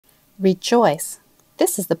RE-JOYce.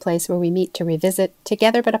 This is the place where we meet to revisit,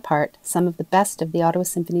 together but apart, some of the best of the Ottawa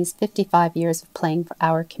Symphony's 55 years of playing for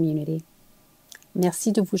our community.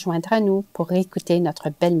 Merci de vous joindre à nous pour réécouter notre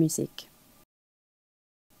belle musique.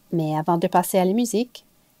 Mais avant de passer à la musique,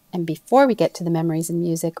 and before we get to the memories and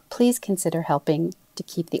music, please consider helping to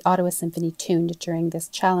keep the Ottawa Symphony tuned during this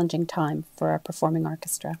challenging time for our performing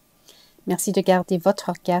orchestra. Merci de garder votre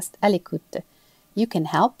orchestre à l'écoute. You can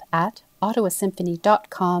help at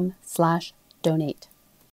ottawasymphony.com/donate.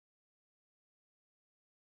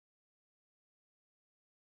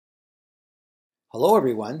 Hello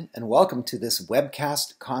everyone, and welcome to this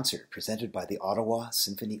webcast concert presented by the Ottawa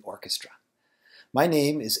Symphony Orchestra. My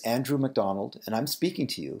name is Andrew MacDonald, and I'm speaking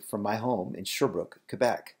to you from my home in Sherbrooke,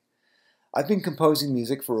 Quebec. I've been composing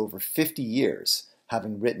music for over 50 years,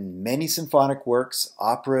 having written many symphonic works,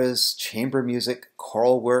 operas, chamber music,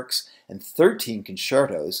 choral works, and 13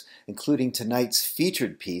 concertos, including tonight's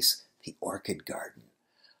featured piece, The Orchid Garden,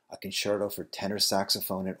 a concerto for tenor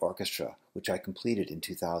saxophone and orchestra, which I completed in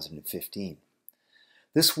 2015.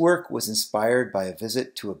 This work was inspired by a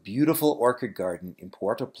visit to a beautiful orchid garden in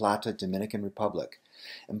Puerto Plata, Dominican Republic,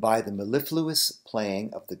 and by the mellifluous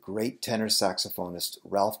playing of the great tenor saxophonist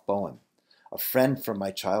Ralph Bowen, a friend from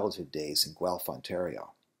my childhood days in Guelph,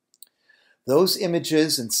 Ontario. Those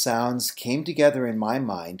images and sounds came together in my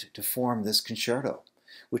mind to form this concerto,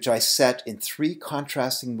 which I set in 3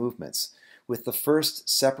 contrasting movements, with the first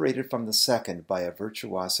separated from the second by a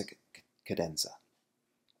virtuosic cadenza.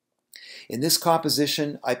 In this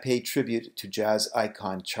composition, I paid tribute to jazz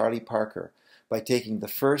icon Charlie Parker by taking the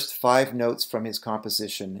first 5 notes from his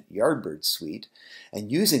composition Yardbird Suite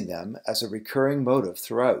and using them as a recurring motive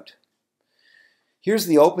throughout. Here's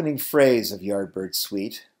the opening phrase of Yardbird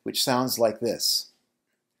Suite, which sounds like this.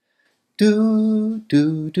 Do,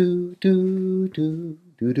 do, do, do, do,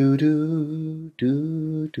 do, do, do,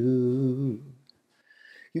 do, do.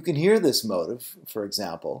 You can hear this motive, for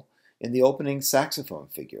example, in the opening saxophone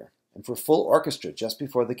figure, and for full orchestra just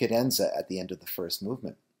before the cadenza at the end of the first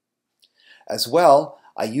movement. As well,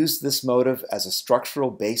 I used this motive as a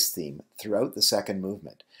structural bass theme throughout the second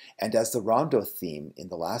movement, and as the rondo theme in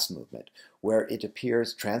the last movement, where it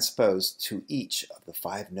appears transposed to each of the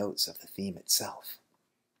 5 notes of the theme itself.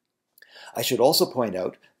 I should also point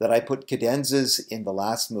out that I put cadenzas in the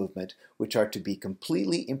last movement, which are to be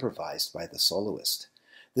completely improvised by the soloist.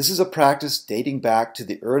 This is a practice dating back to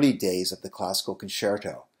the early days of the classical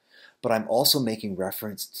concerto, but I'm also making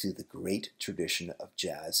reference to the great tradition of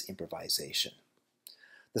jazz improvisation.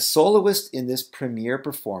 The soloist in this premiere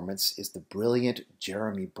performance is the brilliant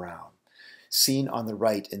Jeremy Brown, seen on the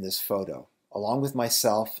right in this photo, along with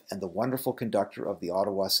myself and the wonderful conductor of the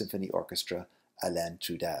Ottawa Symphony Orchestra, Alain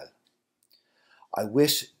Trudel. I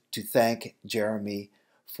wish to thank Jeremy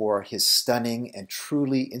for his stunning and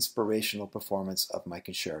truly inspirational performance of my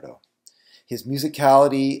concerto. His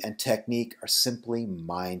musicality and technique are simply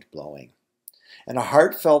mind-blowing. And a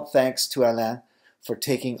heartfelt thanks to Alain for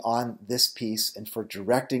taking on this piece and for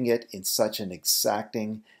directing it in such an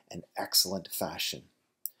exacting and excellent fashion.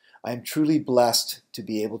 I am truly blessed to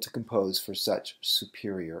be able to compose for such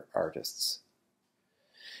superior artists.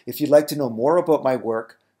 If you'd like to know more about my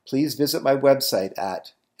work, please visit my website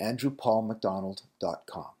at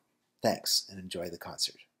andrewpaulmacdonald.com. Thanks, and enjoy the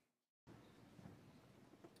concert.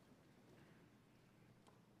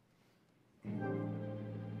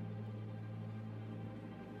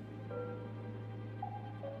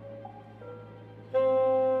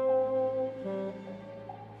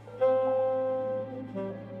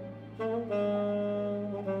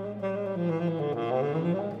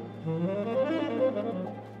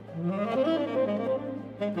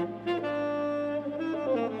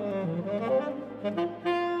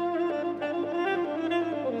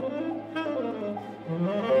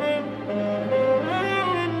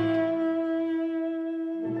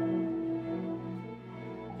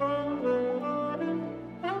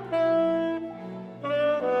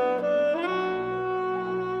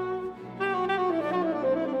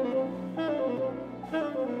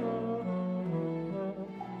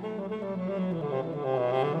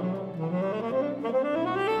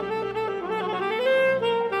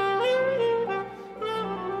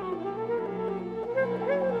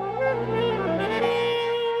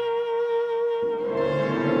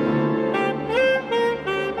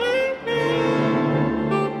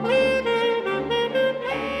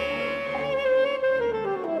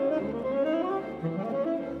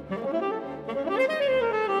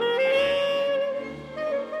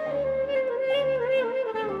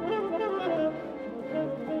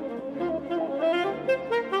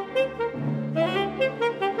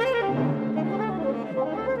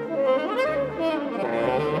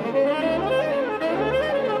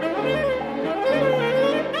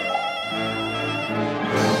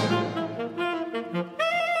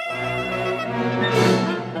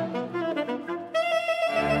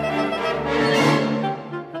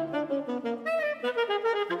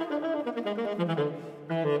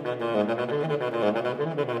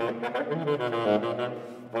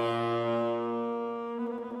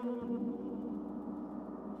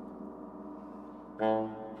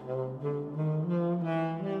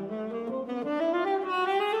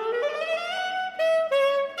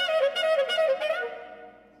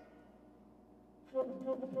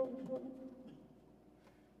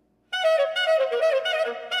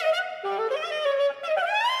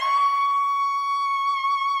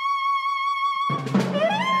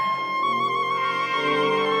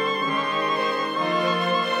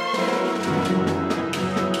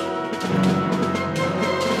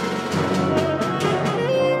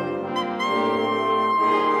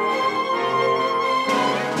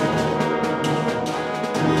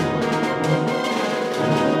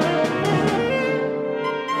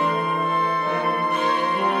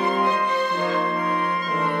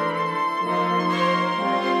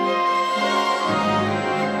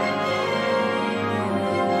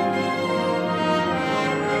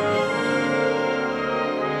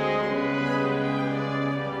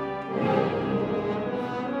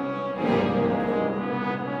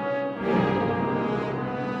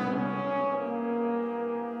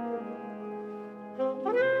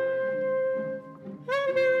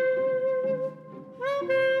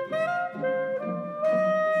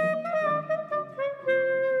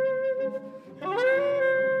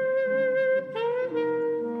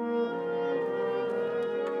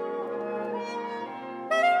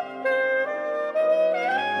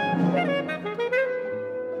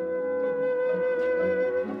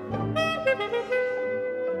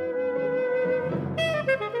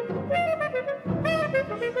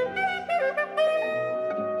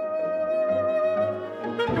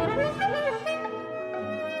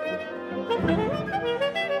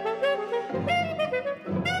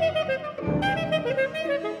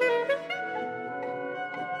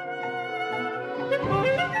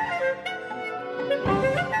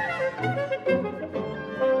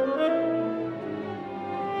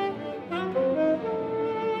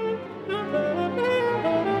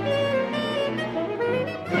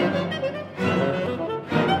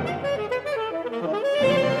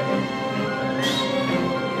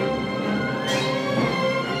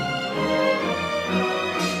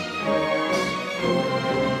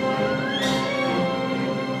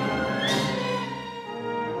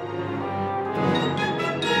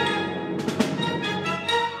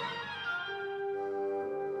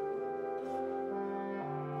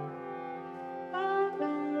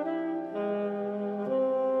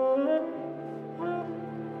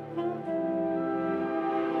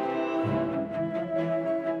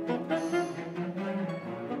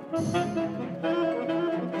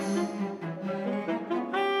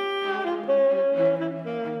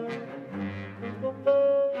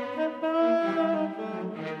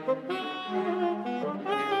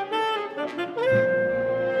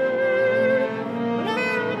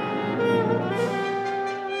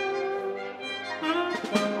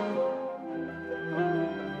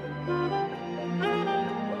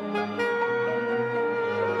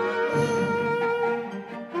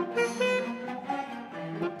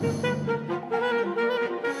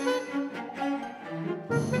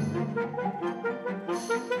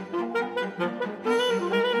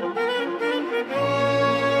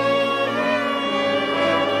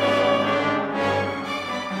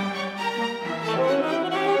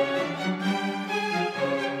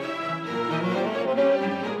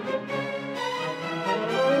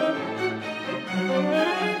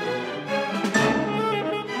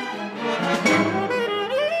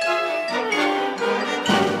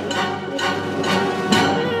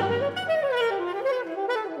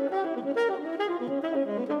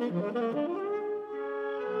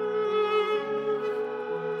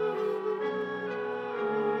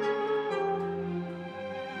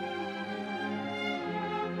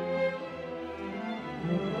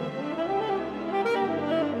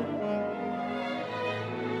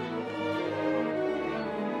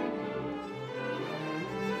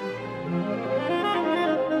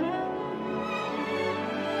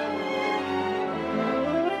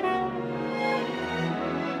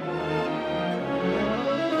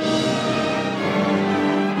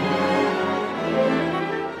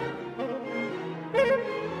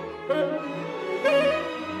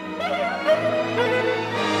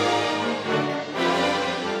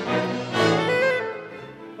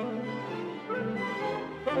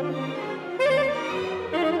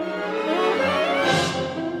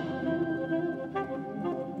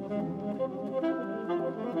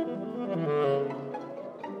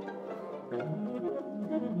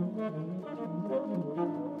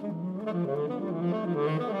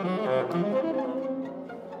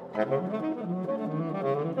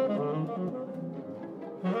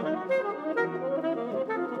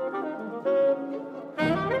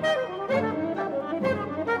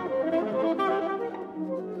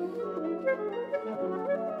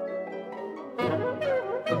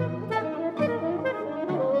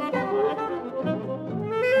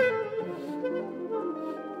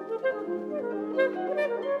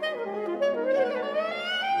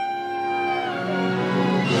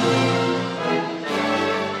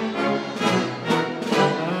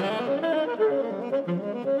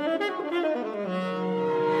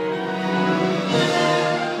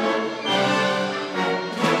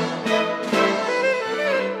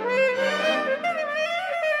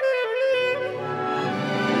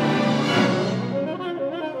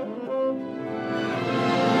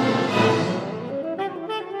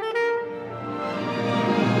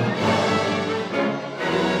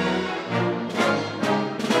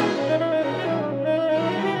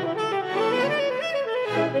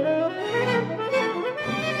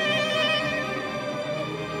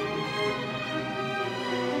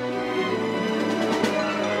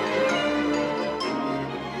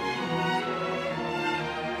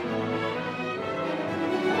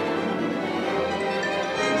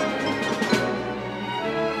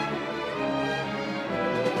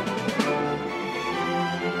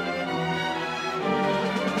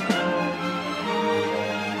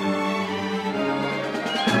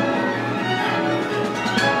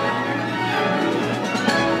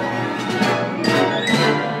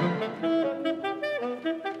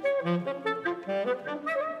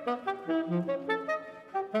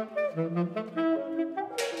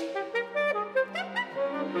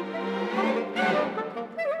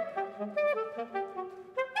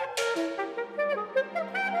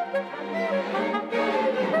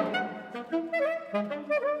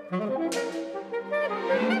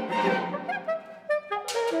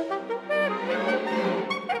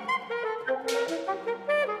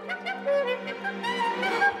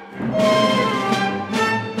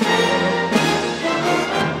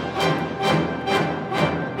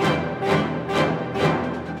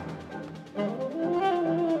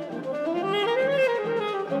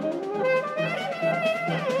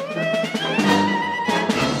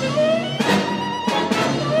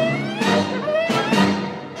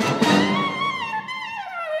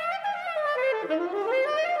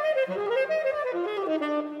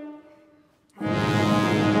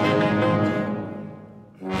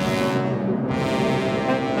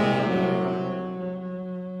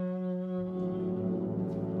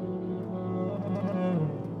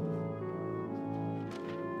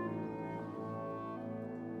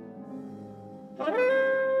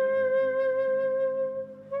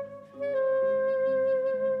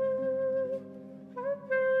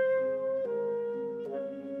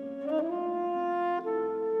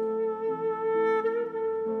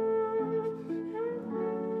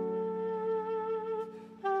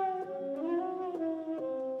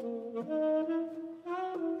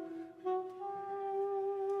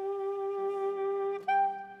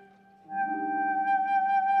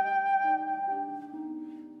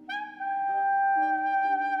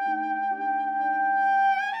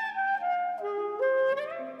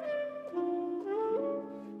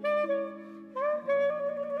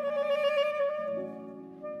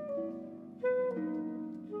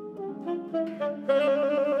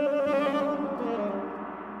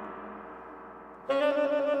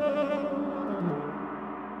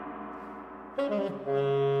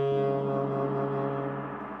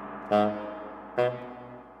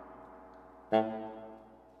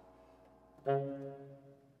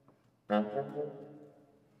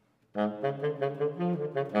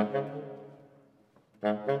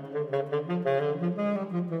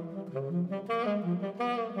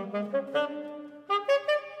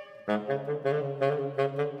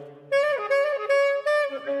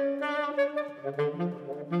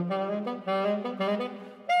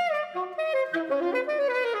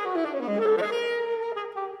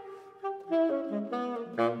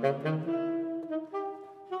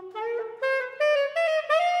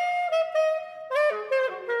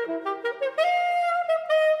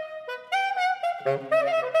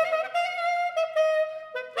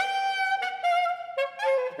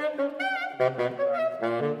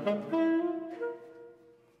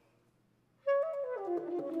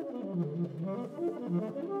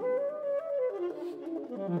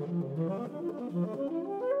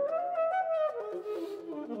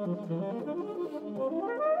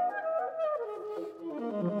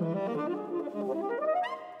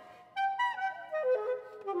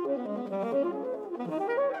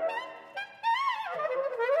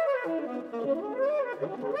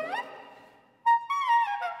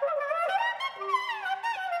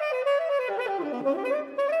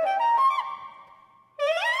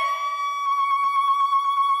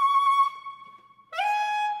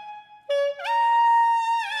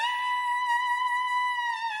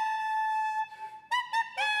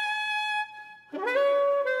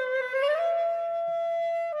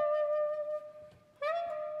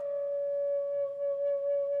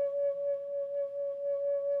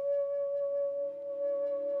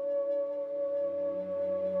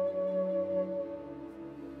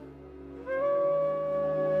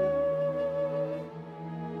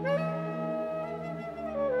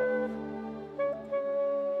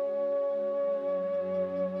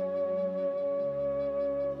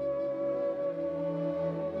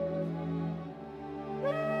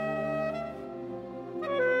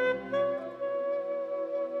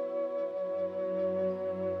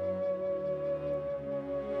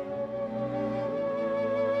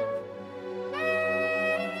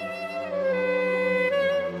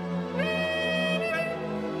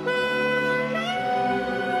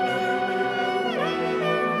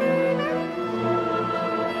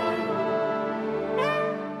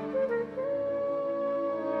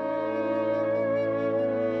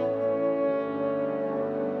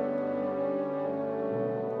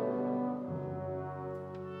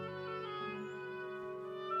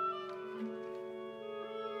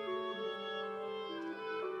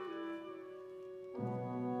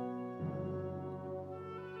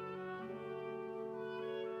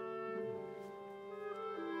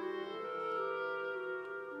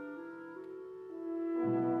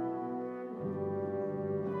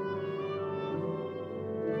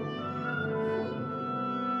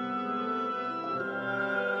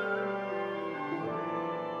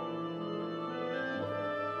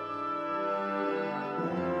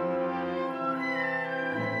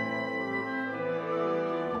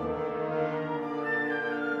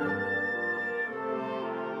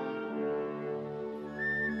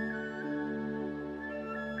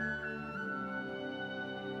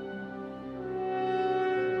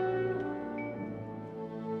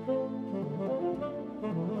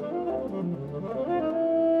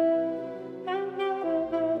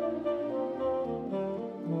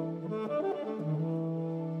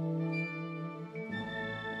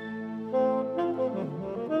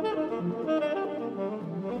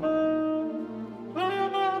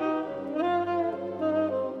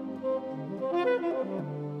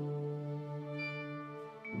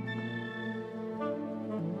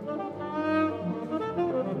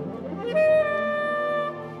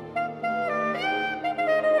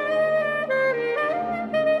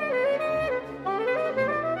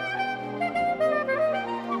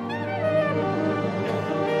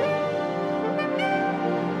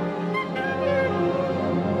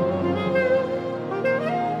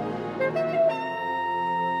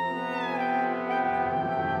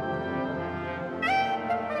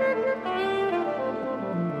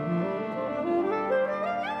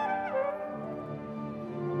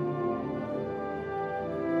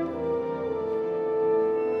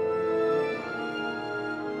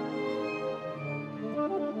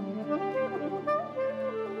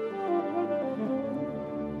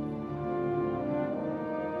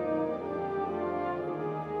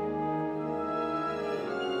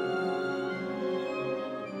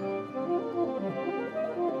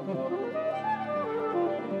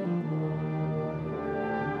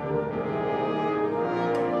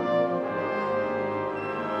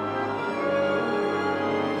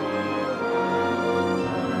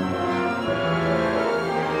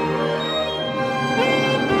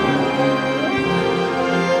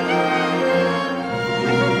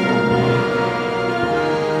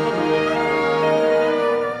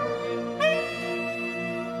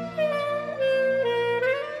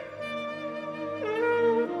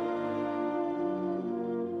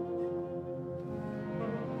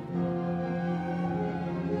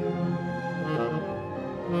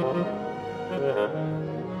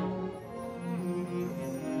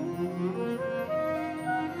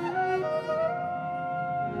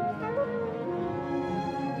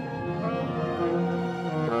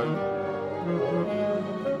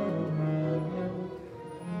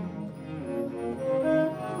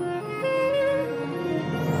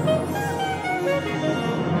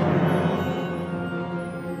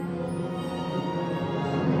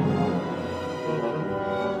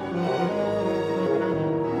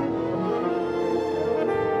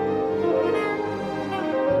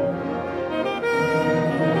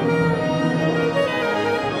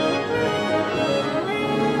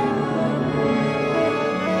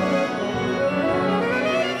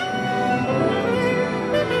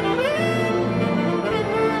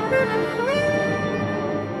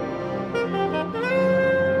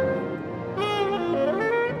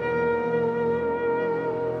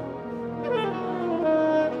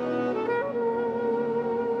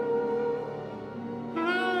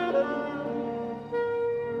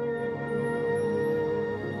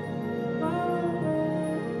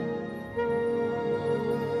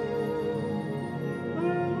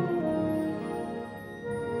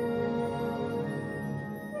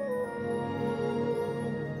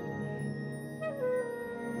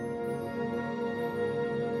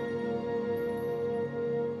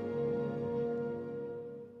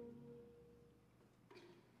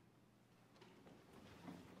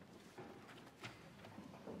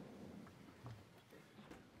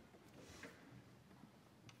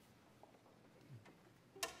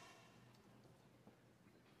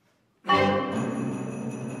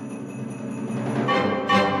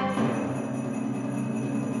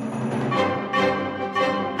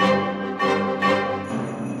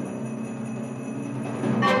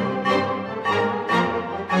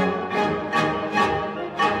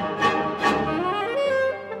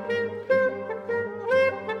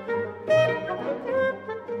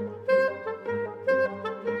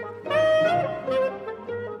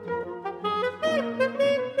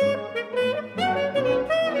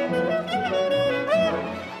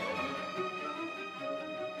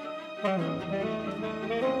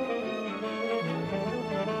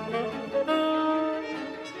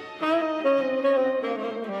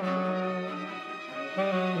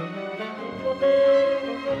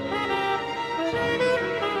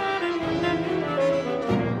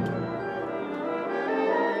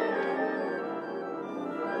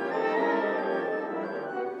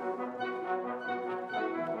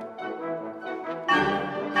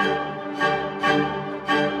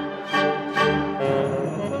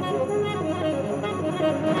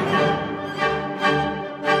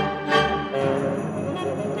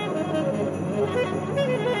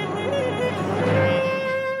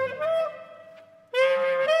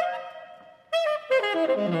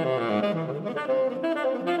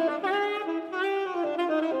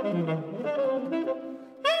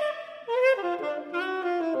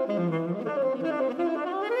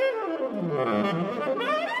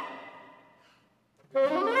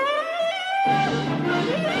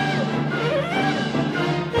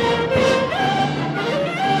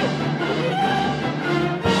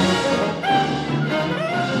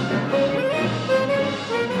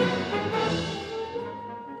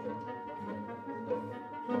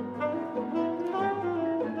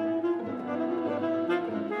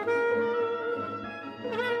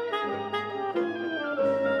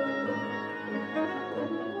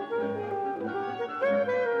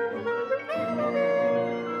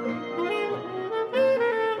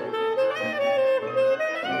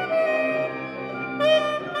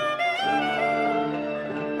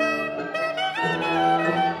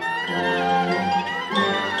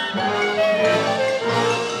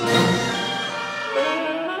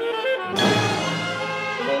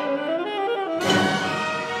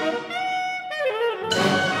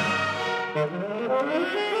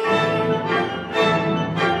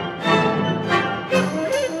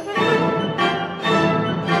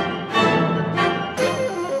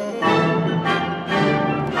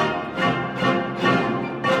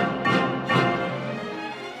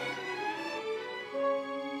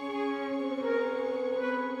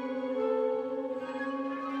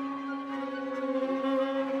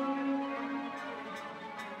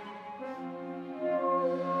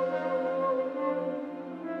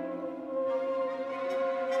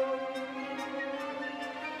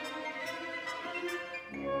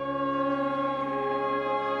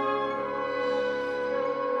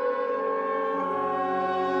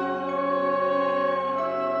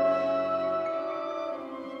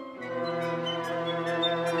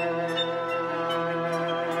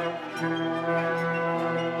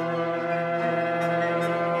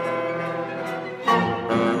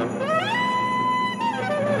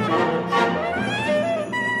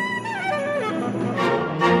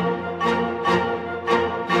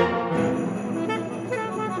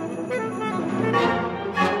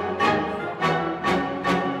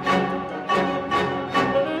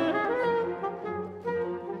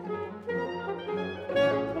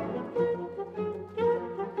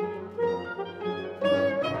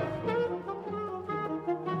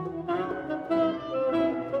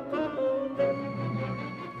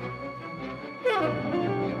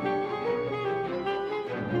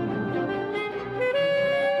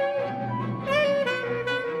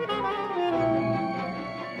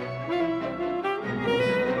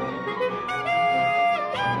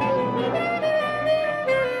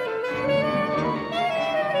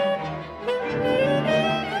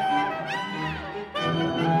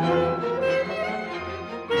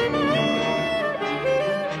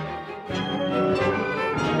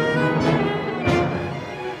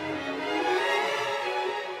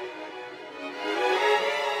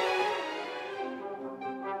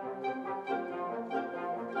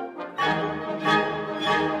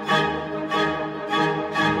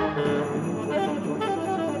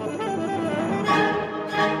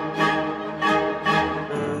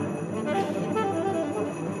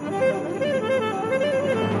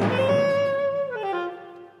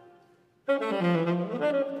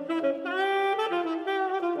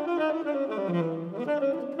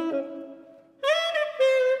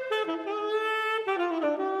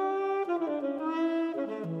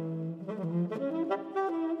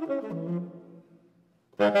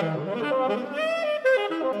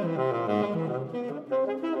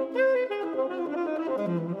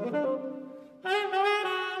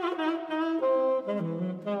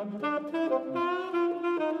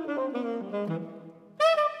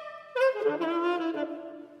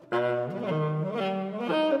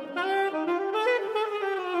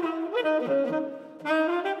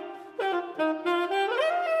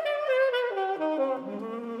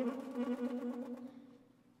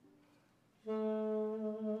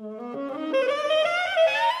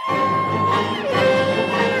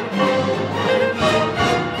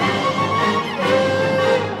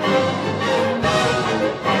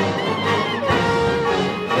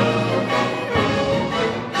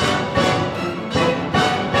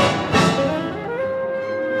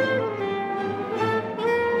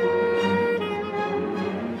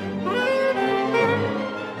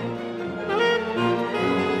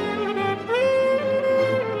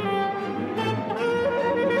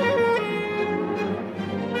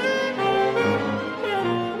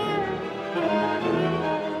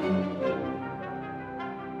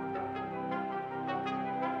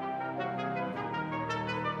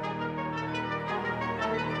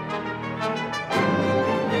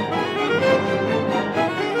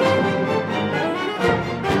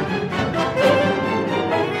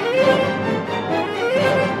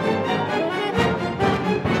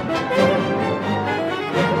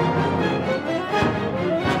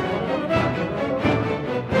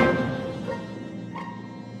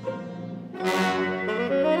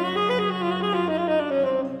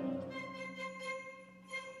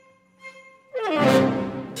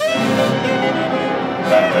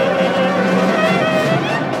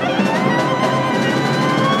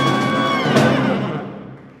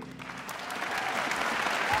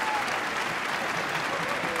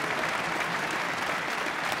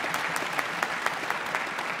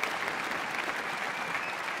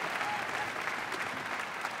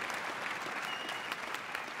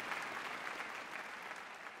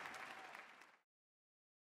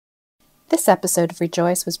 This episode of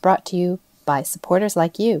RE-JOYce was brought to you by supporters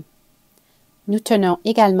like you. Nous tenons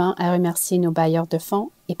également à remercier nos bailleurs de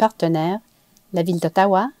fonds et partenaires, la Ville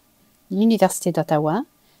d'Ottawa, l'Université d'Ottawa,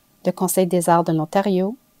 le Conseil des arts de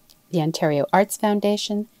l'Ontario, the Ontario Arts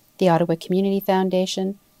Foundation, the Ottawa Community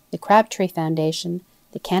Foundation, the Crabtree Foundation,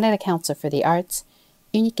 the Canada Council for the Arts,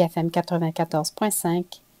 Unique FM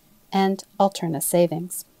 94.5, and Alterna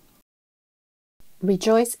Savings.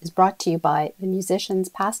 RE-JOYce is brought to you by the musicians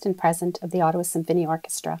past and present of the Ottawa Symphony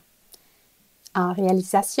Orchestra. En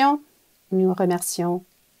réalisation, nous remercions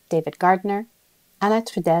David Gardner, Anna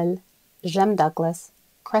Trudel, Jem Douglas,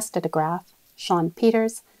 Cresta DeGraff, Sean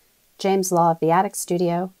Peters, James Law of the Attic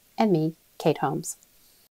Studio, and me, Kate Holmes.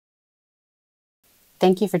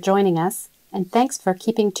 Thank you for joining us, and thanks for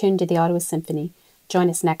keeping tuned to the Ottawa Symphony.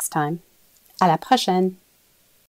 Join us next time. À la prochaine!